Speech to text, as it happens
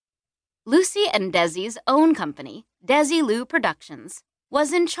Lucy and Desi's own company, Desilu Productions,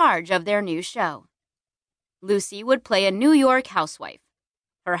 was in charge of their new show. Lucy would play a New York housewife.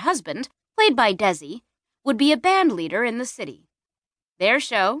 Her husband, played by Desi, would be a band leader in the city. Their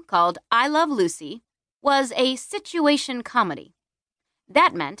show, called I Love Lucy, was a situation comedy.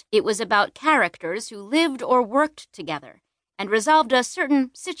 That meant it was about characters who lived or worked together and resolved a certain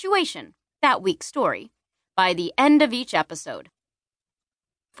situation, that week's story, by the end of each episode.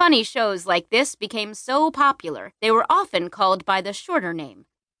 Funny shows like this became so popular they were often called by the shorter name,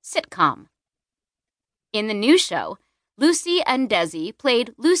 sitcom. In the new show, Lucy and Desi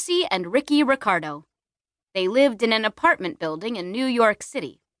played Lucy and Ricky Ricardo. They lived in an apartment building in New York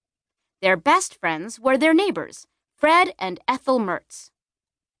City. Their best friends were their neighbors, Fred and Ethel Mertz.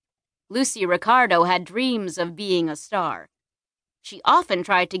 Lucy Ricardo had dreams of being a star. She often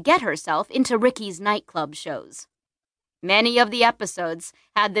tried to get herself into Ricky's nightclub shows. Many of the episodes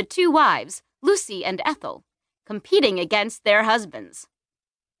had the two wives, Lucy and Ethel, competing against their husbands.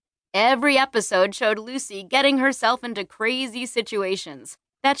 Every episode showed Lucy getting herself into crazy situations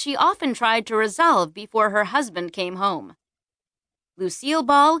that she often tried to resolve before her husband came home. Lucille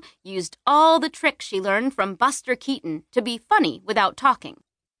Ball used all the tricks she learned from Buster Keaton to be funny without talking.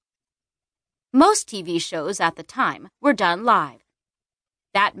 Most TV shows at the time were done live.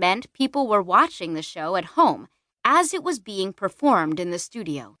 That meant people were watching the show at home as it was being performed in the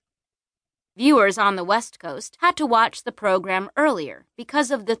studio. Viewers on the West Coast had to watch the program earlier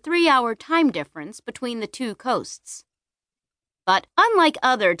because of the 3-hour time difference between the two coasts. But unlike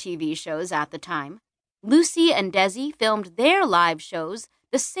other TV shows at the time, Lucy and Desi filmed their live shows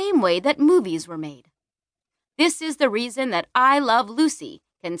the same way that movies were made. This is the reason that I Love Lucy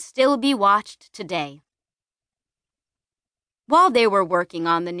can still be watched today. While they were working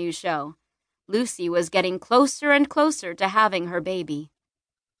on the new show, Lucy was getting closer and closer to having her baby.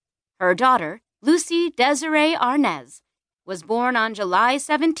 Her daughter, Lucy Desiree Arnaz, was born on July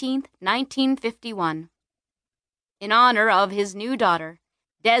 17, 1951. In honor of his new daughter,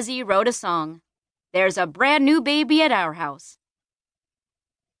 Desi wrote a song, "There's a Brand New Baby at Our House."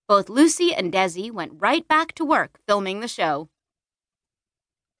 Both Lucy and Desi went right back to work filming the show.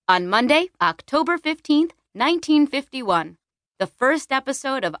 On Monday, October 15, 1951, the first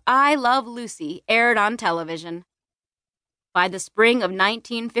episode of I Love Lucy aired on television. By the spring of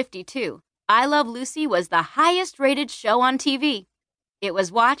 1952, I Love Lucy was the highest-rated show on TV. It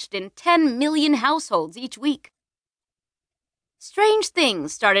was watched in 10 million households each week. Strange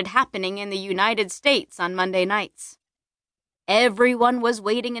things started happening in the United States on Monday nights. Everyone was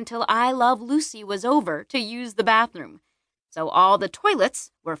waiting until I Love Lucy was over to use the bathroom, so all the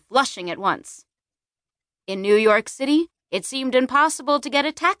toilets were flushing at once. In New York City, it seemed impossible to get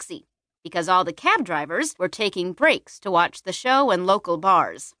a taxi because all the cab drivers were taking breaks to watch the show in local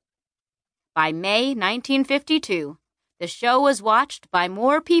bars. By May 1952, the show was watched by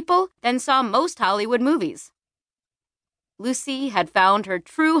more people than saw most Hollywood movies. Lucy had found her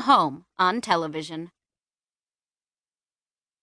true home on television.